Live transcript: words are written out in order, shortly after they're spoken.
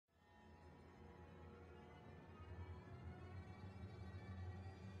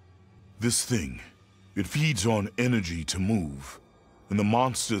This thing, it feeds on energy to move, and the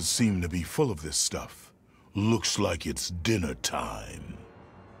monsters seem to be full of this stuff. Looks like it's dinner time.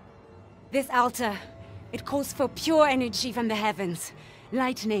 This altar, it calls for pure energy from the heavens.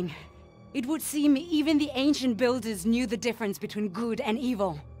 Lightning. It would seem even the ancient builders knew the difference between good and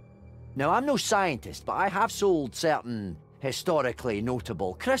evil. Now, I'm no scientist, but I have sold certain historically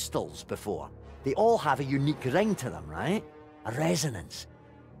notable crystals before. They all have a unique ring to them, right? A resonance.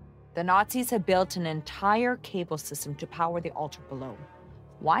 The Nazis have built an entire cable system to power the altar below.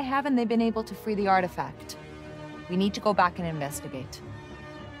 Why haven't they been able to free the artifact? We need to go back and investigate.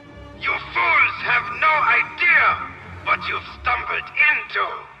 You fools have no idea what you've stumbled into!